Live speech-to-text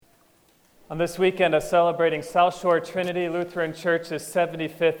On this weekend of celebrating South Shore Trinity Lutheran Church's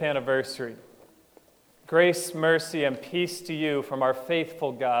 75th anniversary. Grace, mercy, and peace to you from our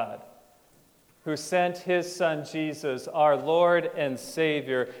faithful God, who sent His Son Jesus, our Lord and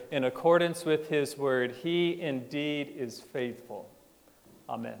Savior, in accordance with His word. He indeed is faithful.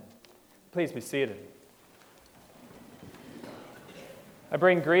 Amen. Please be seated. I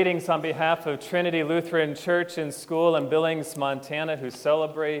bring greetings on behalf of Trinity Lutheran Church and School in Billings, Montana, who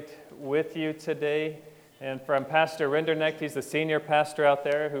celebrate with you today. And from Pastor Rinderneck, he's the senior pastor out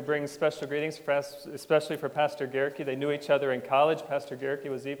there, who brings special greetings, especially for Pastor Gerke. They knew each other in college. Pastor Gerke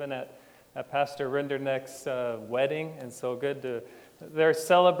was even at Pastor Rinderneck's wedding, and so they're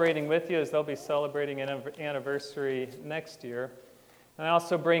celebrating with you as they'll be celebrating an anniversary next year. And I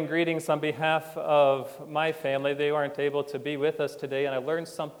also bring greetings on behalf of my family. They weren't able to be with us today, and I learned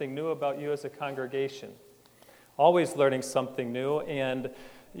something new about you as a congregation. Always learning something new, and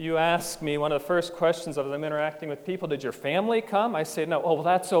you asked me, one of the first questions of them interacting with people, did your family come? I say, no. Oh, well,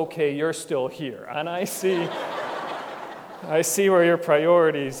 that's okay, you're still here. And I see where your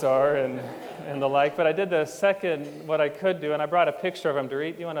priorities are and the like. But I did the second, what I could do, and I brought a picture of them.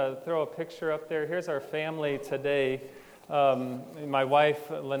 Dorit, you want to throw a picture up there? Here's our family today. My wife,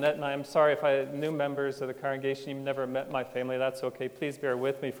 Lynette, and I'm sorry if I new members of the congregation, you've never met my family. That's okay. Please bear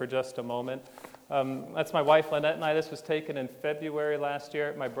with me for just a moment. That's my wife, Lynette, and I. This was taken in February last year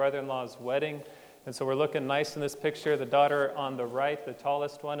at my brother-in-law's wedding. And so we're looking nice in this picture. The daughter on the right, the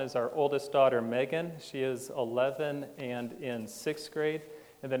tallest one, is our oldest daughter, Megan. She is 11 and in 6th grade.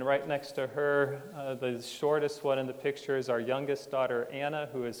 And then right next to her, the shortest one in the picture is our youngest daughter, Anna,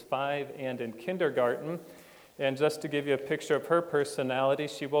 who is 5 and in kindergarten. And just to give you a picture of her personality,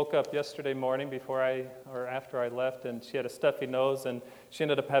 she woke up yesterday morning after I left, and she had a stuffy nose, and she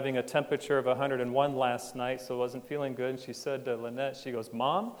ended up having a temperature of 101 last night, so wasn't feeling good. And she said to Lynette, she goes,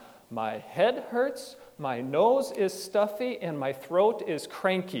 "Mom, my head hurts, my nose is stuffy, and my throat is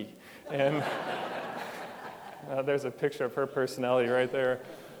cranky." And there's a picture of her personality right there.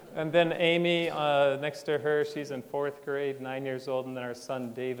 And then Amy, next to her, she's in 4th grade, 9 years old, and then our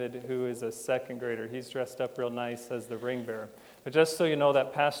son David, who is a 2nd grader. He's dressed up real nice as the ring bearer. But just so you know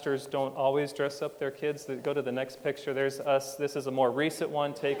that pastors don't always dress up their kids, go to the next picture. There's us. This is a more recent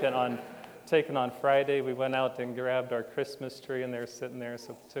one taken on Friday. We went out and grabbed our Christmas tree, and they're sitting there,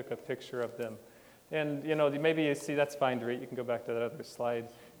 so took a picture of them. And, maybe you see, that's fine, Dorit. You can go back to that other slide.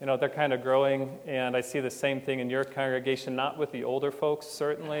 They're kind of growing, and I see the same thing in your congregation, not with the older folks,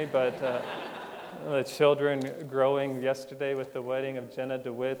 certainly, but the children growing yesterday with the wedding of Jenna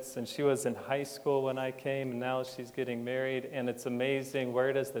DeWitt's, and she was in high school when I came, and now she's getting married, and it's amazing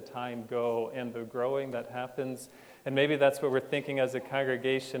where does the time go and the growing that happens. And maybe that's what we're thinking as a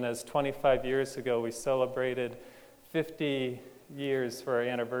congregation, as 25 years ago we celebrated 50 years for our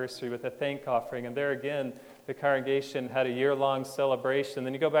anniversary with a thank offering, and there again, the congregation had a year-long celebration.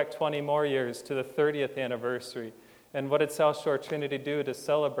 Then you go back 20 more years to the 30th anniversary. And what did South Shore Trinity do to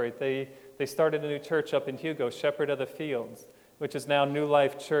celebrate? They started a new church up in Hugo, Shepherd of the Fields, which is now New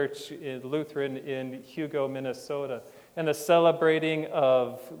Life Church Lutheran in Hugo, Minnesota. And the celebrating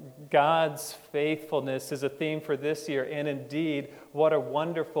of God's faithfulness is a theme for this year. And indeed, what a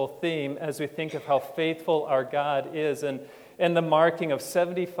wonderful theme as we think of how faithful our God is. And the marking of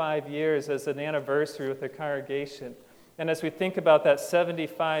 75 years as an anniversary with the congregation. And as we think about that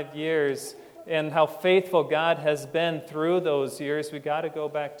 75 years and how faithful God has been through those years, we got to go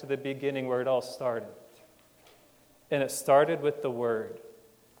back to the beginning where it all started. And it started with the Word.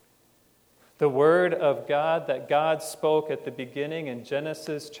 The Word of God that God spoke at the beginning in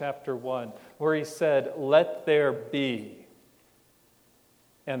Genesis chapter 1, where He said, "Let there be,"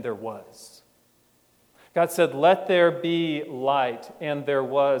 and there was. God said, "Let there be light," and there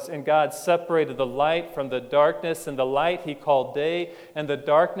was. And God separated the light from the darkness, and the light He called day, and the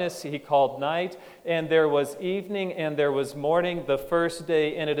darkness He called night. And there was evening, and there was morning the first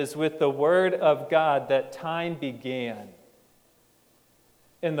day. And it is with the Word of God that time began.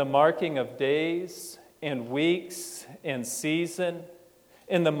 In the marking of days, and weeks, and season,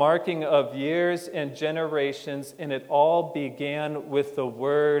 in the marking of years and generations, and it all began with the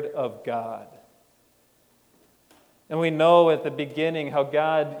Word of God. And we know at the beginning how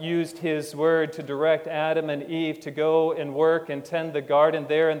God used His Word to direct Adam and Eve to go and work and tend the garden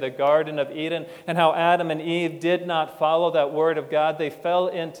there in the Garden of Eden, and how Adam and Eve did not follow that Word of God. They fell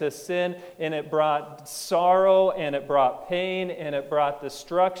into sin, and it brought sorrow, and it brought pain, and it brought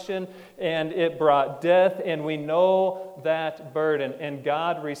destruction, and it brought death, and we know that burden. And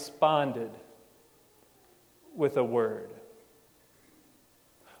God responded with a Word.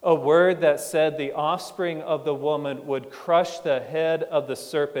 A word that said the offspring of the woman would crush the head of the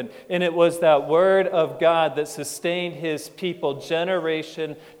serpent. And it was that word of God that sustained his people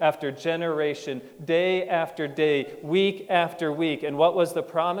generation after generation, day after day, week after week. And what was the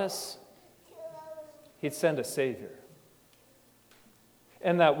promise? He'd send a Savior.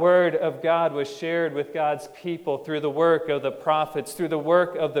 And that word of God was shared with God's people through the work of the prophets, through the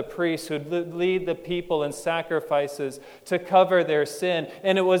work of the priests who lead the people in sacrifices to cover their sin.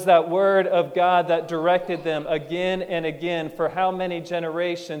 And it was that word of God that directed them again and again for how many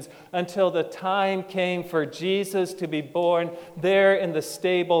generations until the time came for Jesus to be born there in the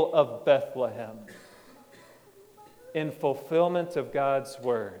stable of Bethlehem. In fulfillment of God's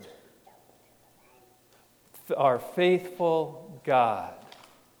word, our faithful God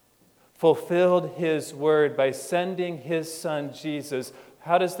fulfilled his word by sending his son Jesus.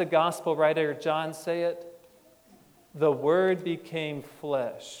 How does the gospel writer John say it? The word became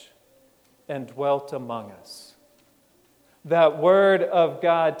flesh and dwelt among us. That word of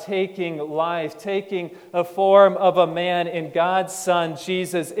God taking life, taking a form of a man in God's Son,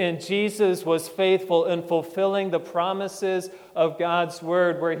 Jesus. And Jesus was faithful in fulfilling the promises of God's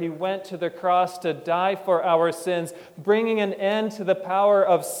word, where he went to the cross to die for our sins, bringing an end to the power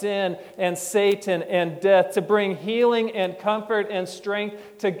of sin and Satan and death, to bring healing and comfort and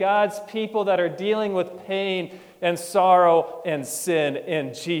strength to God's people that are dealing with pain and sorrow and sin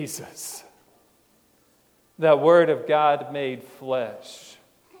in Jesus. That word of God made flesh,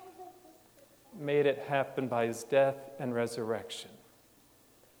 made it happen by his death and resurrection.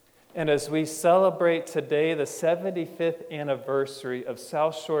 And as we celebrate today the 75th anniversary of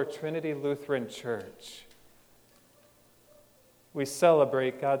South Shore Trinity Lutheran Church, we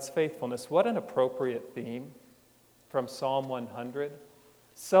celebrate God's faithfulness. What an appropriate theme from Psalm 100.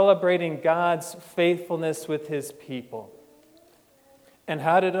 Celebrating God's faithfulness with his people. And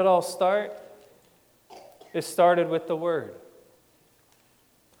how did it all start? It started with the Word.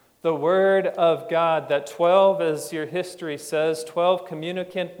 The Word of God, that 12, as your history says, 12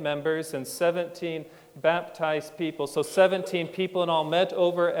 communicant members and 17 baptized people. So 17 people in all met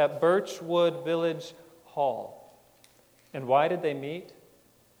over at Birchwood Village Hall. And why did they meet?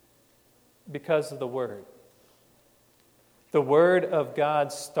 Because of the Word. The Word of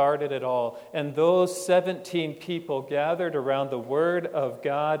God started it all. And those 17 people gathered around the Word of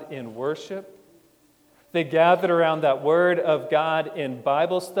God in worship. They gathered around that Word of God in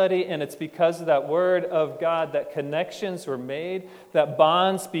Bible study, and it's because of that Word of God that connections were made, that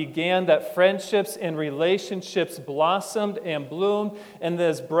bonds began, that friendships and relationships blossomed and bloomed, and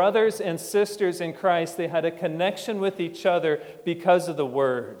as brothers and sisters in Christ, they had a connection with each other because of the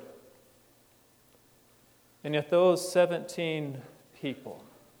Word. And yet those 17 people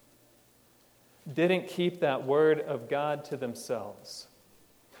didn't keep that Word of God to themselves.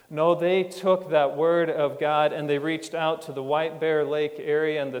 No, they took that Word of God and they reached out to the White Bear Lake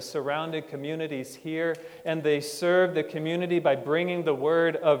area and the surrounding communities here, and they served the community by bringing the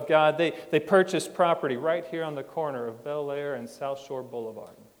Word of God. They purchased property right here on the corner of Bel Air and South Shore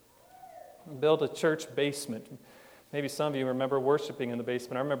Boulevard. Built a church basement. Maybe some of you remember worshiping in the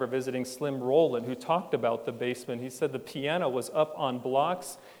basement. I remember visiting Slim Rowland, who talked about the basement. He said the piano was up on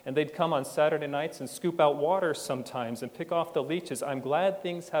blocks, and they'd come on Saturday nights and scoop out water sometimes and pick off the leeches. I'm glad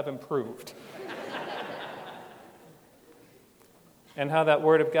things have improved. And how that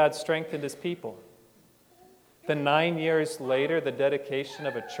Word of God strengthened his people. Then 9 years later, the dedication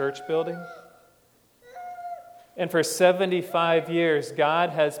of a church building. And for 75 years,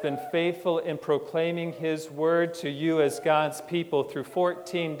 God has been faithful in proclaiming his word to you as God's people through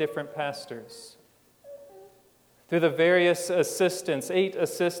 14 different pastors. Through the various assistants, 8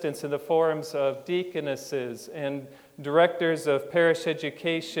 assistants in the forms of deaconesses and directors of parish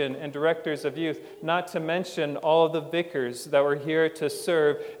education and directors of youth, not to mention all of the vicars that were here to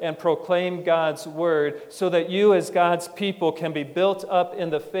serve and proclaim God's word so that you as God's people can be built up in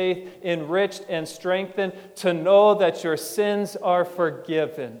the faith, enriched and strengthened to know that your sins are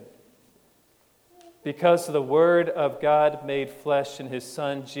forgiven because of the Word of God made flesh in his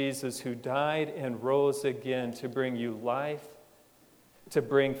Son Jesus, who died and rose again to bring you life, to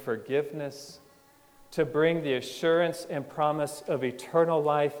bring forgiveness, to bring the assurance and promise of eternal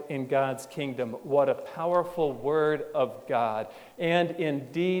life in God's kingdom. What a powerful Word of God. And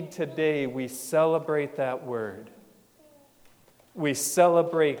indeed today we celebrate that Word. We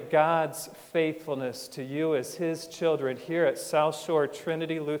celebrate God's faithfulness to you as his children here at South Shore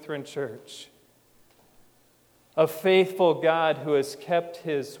Trinity Lutheran Church. A faithful God who has kept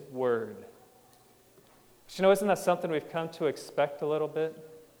his word. But isn't that something we've come to expect a little bit?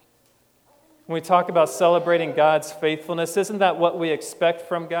 When we talk about celebrating God's faithfulness, isn't that what we expect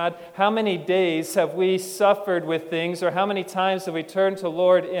from God? How many days have we suffered with things, or how many times have we turned to the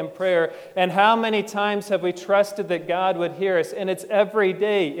Lord in prayer, and how many times have we trusted that God would hear us? And it's every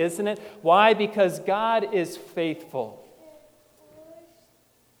day, isn't it? Why? Because God is faithful.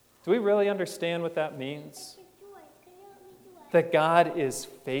 Do we really understand what that means? That God is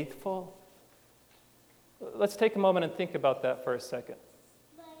faithful? Let's take a moment and think about that for a second.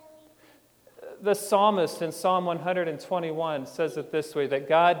 The psalmist in Psalm 121 says it this way, that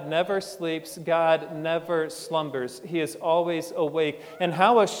God never sleeps, God never slumbers. He is always awake. And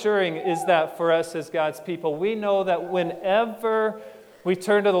how assuring is that for us as God's people? We know that whenever we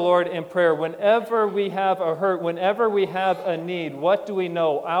turn to the Lord in prayer, whenever we have a hurt, whenever we have a need, what do we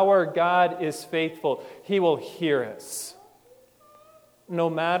know? Our God is faithful. He will hear us.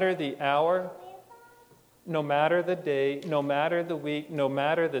 No matter the hour, no matter the day, no matter the week, no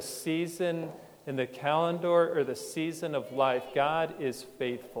matter the season in the calendar or the season of life, God is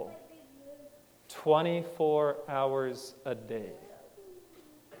faithful. 24 hours a day.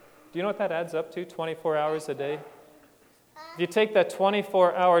 Do you know what that adds up to, 24 hours a day? If you take that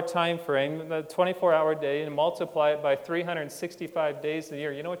 24-hour time frame, the 24-hour day, and multiply it by 365 days a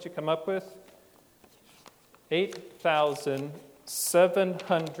year, you know what you come up with?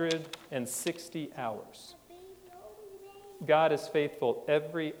 8,760 hours. God is faithful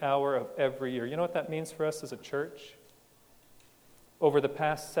every hour of every year. You know what that means for us as a church? Over the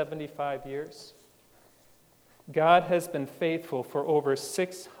past 75 years, God has been faithful for over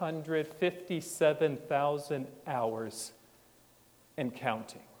 657,000 hours and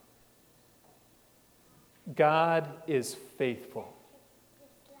counting. God is faithful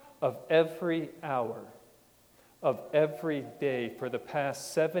of every hour of every day for the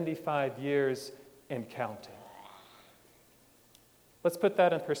past 75 years and counting. Let's put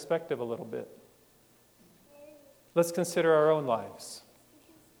that in perspective a little bit. Let's consider our own lives.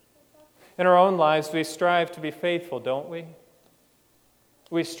 In our own lives, we strive to be faithful, don't we?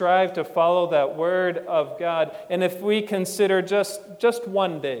 We strive to follow that word of God. And if we consider just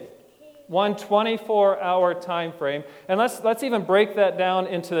one day, one 24-hour time frame, and let's even break that down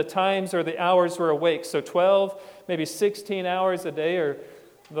into the times or the hours we're awake. So 12, maybe 16 hours a day, or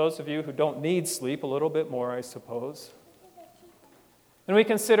those of you who don't need sleep, a little bit more, I suppose. And we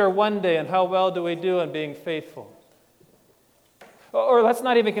consider one day and how well do we do in being faithful. Or let's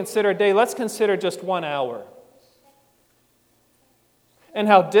not even consider a day, let's consider just 1 hour. And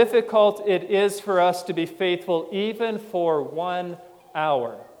how difficult it is for us to be faithful even for 1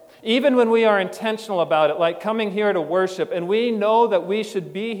 hour. Even when we are intentional about it, like coming here to worship, and we know that we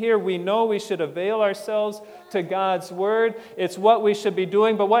should be here, we know we should avail ourselves to God's word, it's what we should be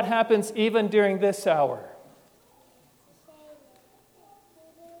doing, but what happens even during this hour?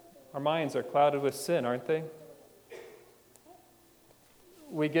 Our minds are clouded with sin, aren't they?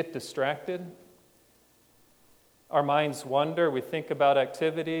 We get distracted. Our minds wander. We think about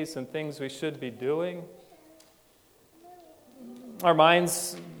activities and things we should be doing. Our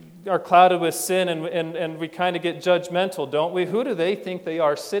minds are clouded with sin, and we kind of get judgmental, don't we? Who do they think they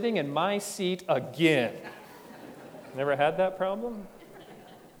are, sitting in my seat again? Never had that problem?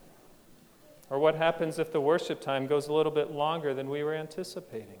 Or what happens if the worship time goes a little bit longer than we were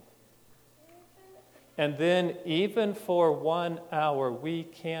anticipating? And then, even for 1 hour, we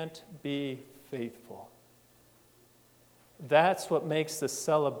can't be faithful. That's what makes the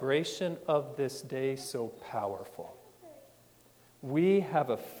celebration of this day so powerful. We have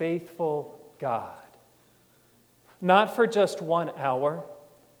a faithful God. Not for just 1 hour,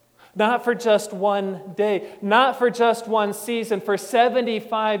 not for just one day, not for just one season, for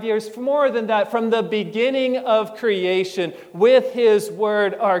 75 years, for more than that, from the beginning of creation, with His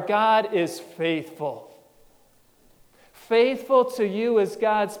Word, our God is faithful. Faithful to you as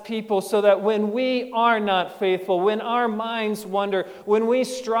God's people, so that when we are not faithful, when our minds wander, when we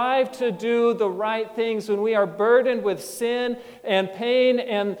strive to do the right things, when we are burdened with sin and pain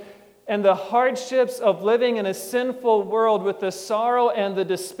and the hardships of living in a sinful world, with the sorrow and the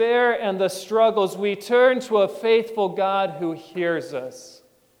despair and the struggles, we turn to a faithful God who hears us,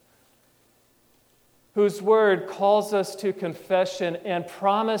 whose word calls us to confession and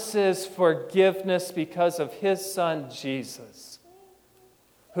promises forgiveness because of His Son, Jesus,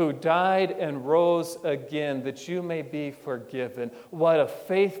 who died and rose again that you may be forgiven. What a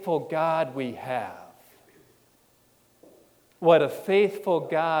faithful God we have. What a faithful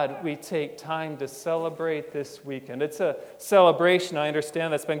God we take time to celebrate this weekend. It's a celebration, I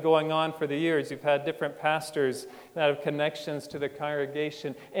understand, that's been going on for the years. You've had different pastors that have connections to the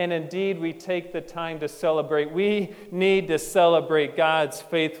congregation. And indeed, we take the time to celebrate. We need to celebrate God's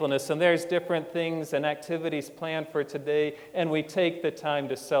faithfulness. And there's different things and activities planned for today, and we take the time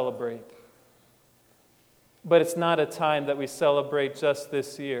to celebrate. But it's not a time that we celebrate just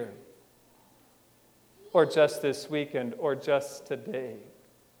this year, or just this weekend, or just today.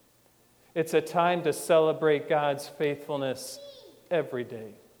 It's a time to celebrate God's faithfulness every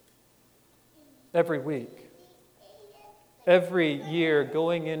day, every week, every year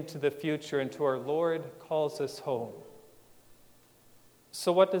going into the future until our Lord calls us home.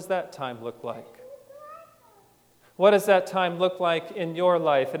 So what does that time look like? What does that time look like in your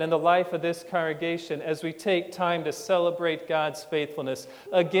life and in the life of this congregation as we take time to celebrate God's faithfulness?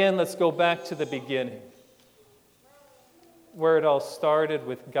 Again, let's go back to the beginning, where it all started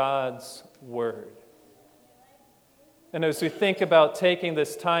with God's Word. And as we think about taking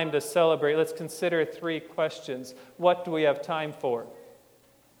this time to celebrate, let's consider 3 questions. What do we have time for?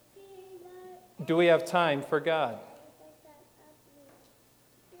 Do we have time for God?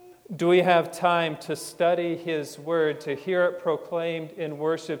 Do we have time to study His Word, to hear it proclaimed in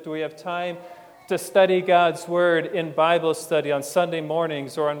worship? Do we have time to study God's Word in Bible study on Sunday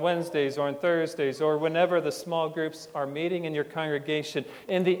mornings or on Wednesdays or on Thursdays or whenever the small groups are meeting in your congregation?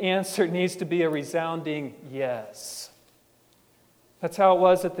 And the answer needs to be a resounding yes. That's how it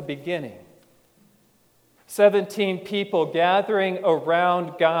was at the beginning. 17 people gathering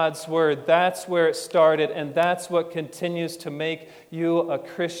around God's Word. That's where it started, and that's what continues to make you a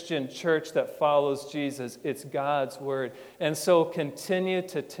Christian church that follows Jesus. It's God's Word. And so continue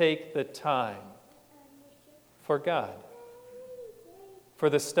to take the time for God, for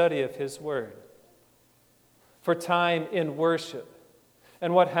the study of His Word, for time in worship.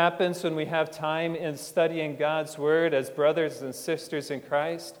 And what happens when we have time in studying God's Word as brothers and sisters in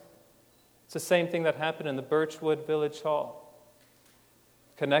Christ? It's the same thing that happened in the Birchwood Village Hall.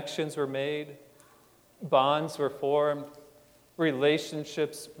 Connections were made, bonds were formed,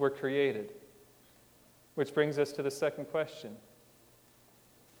 relationships were created. Which brings us to the second question.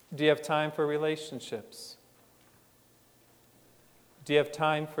 Do you have time for relationships? Do you have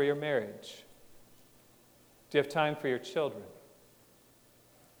time for your marriage? Do you have time for your children?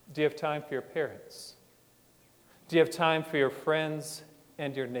 Do you have time for your parents? Do you have time for your friends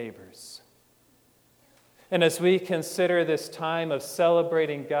and your neighbors? And as we consider this time of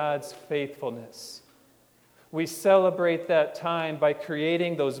celebrating God's faithfulness, we celebrate that time by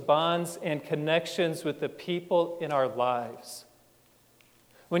creating those bonds and connections with the people in our lives.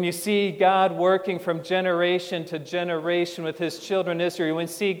 When you see God working from generation to generation with His children Israel, when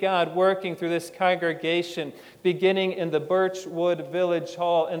you see God working through this congregation, beginning in the Birchwood Village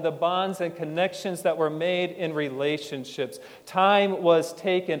Hall, and the bonds and connections that were made in relationships, time was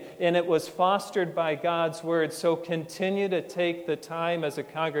taken and it was fostered by God's Word. So continue to take the time as a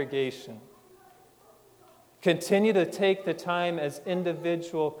congregation. Continue to take the time as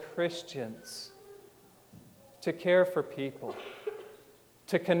individual Christians to care for people,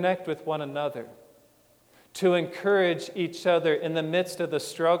 to connect with one another, to encourage each other in the midst of the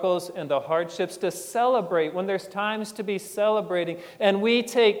struggles and the hardships, to celebrate when there's times to be celebrating. And we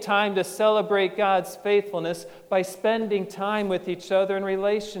take time to celebrate God's faithfulness by spending time with each other in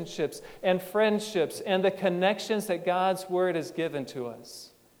relationships and friendships and the connections that God's Word has given to us.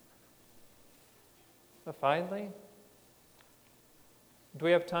 But finally, do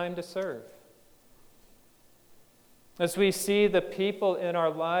we have time to serve? As we see the people in our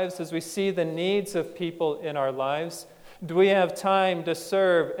lives, as we see the needs of people in our lives, do we have time to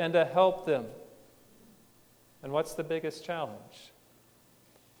serve and to help them? And what's the biggest challenge?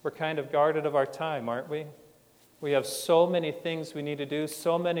 We're kind of guarded of our time, aren't we? We have so many things we need to do,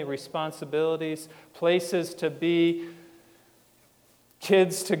 so many responsibilities, places to be,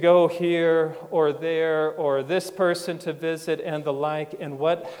 kids to go here or there, or this person to visit and the like. And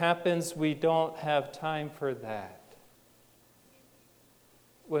what happens? We don't have time for that.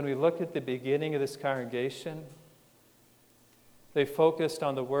 When we look at the beginning of this congregation, they focused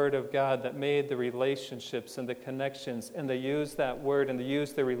on the Word of God that made the relationships and the connections, and they used that Word and they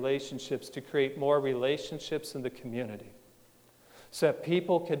used the relationships to create more relationships in the community so that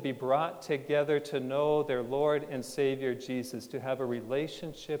people could be brought together to know their Lord and Savior Jesus, to have a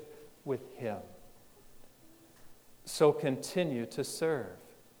relationship with Him. So continue to serve.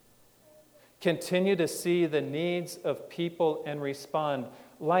 Continue to see the needs of people and respond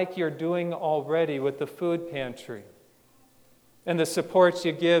like you're doing already with the food pantry. and the support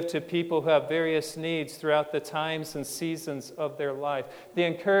you give to people who have various needs throughout the times and seasons of their life, the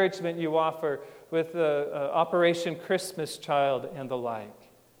encouragement you offer with Operation Christmas Child and the like.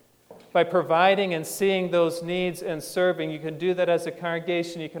 By providing and seeing those needs and serving, you can do that as a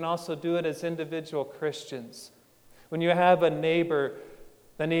congregation. You can also do it as individual Christians. When you have a neighbor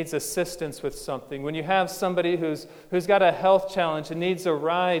that needs assistance with something, when you have somebody who's got a health challenge and needs a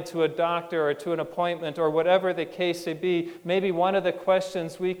ride to a doctor or to an appointment or whatever the case may be, maybe one of the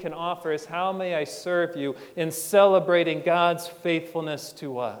questions we can offer is, how may I serve you in celebrating God's faithfulness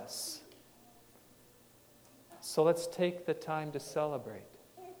to us? So let's take the time to celebrate.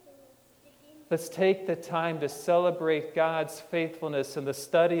 Let's take the time to celebrate God's faithfulness in the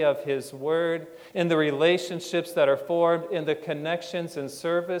study of His Word, in the relationships that are formed, in the connections and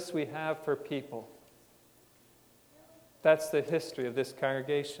service we have for people. That's the history of this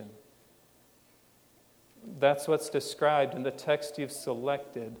congregation. That's what's described in the text you've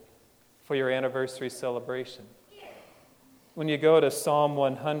selected for your anniversary celebration. When you go to Psalm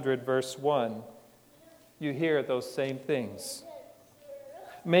 100, verse 1, you hear those same things.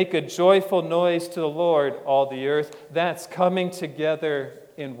 Make a joyful noise to the Lord, all the earth. That's coming together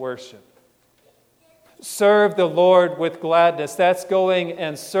in worship. Serve the Lord with gladness. That's going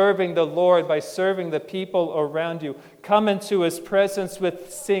and serving the Lord by serving the people around you. Come into His presence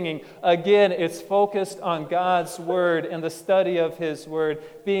with singing. Again, it's focused on God's Word and the study of His Word,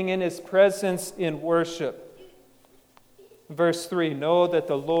 being in His presence in worship. Verse 3, know that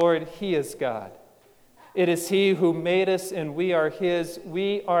the Lord, He is God. It is He who made us, and we are His.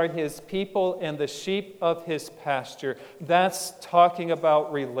 We are His people and the sheep of His pasture. That's talking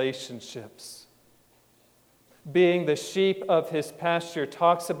about relationships. Being the sheep of His pasture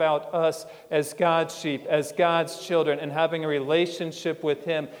talks about us as God's sheep, as God's children, and having a relationship with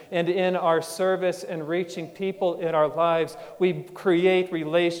Him. And in our service and reaching people in our lives, we create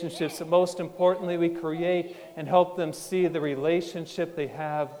relationships. And most importantly, we create and help them see the relationship they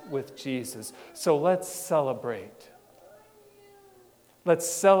have with Jesus. So let's celebrate. Let's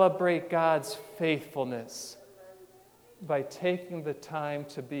celebrate God's faithfulness by taking the time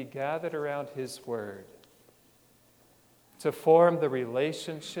to be gathered around His Word, to form the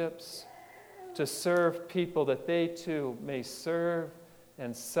relationships, to serve people that they too may serve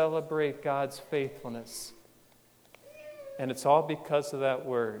and celebrate God's faithfulness. And it's all because of that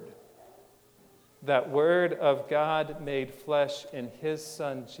Word of God made flesh in His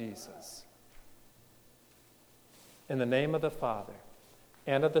Son Jesus. In the name of the Father,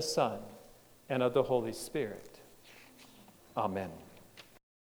 and of the Son, and of the Holy Spirit. Amen.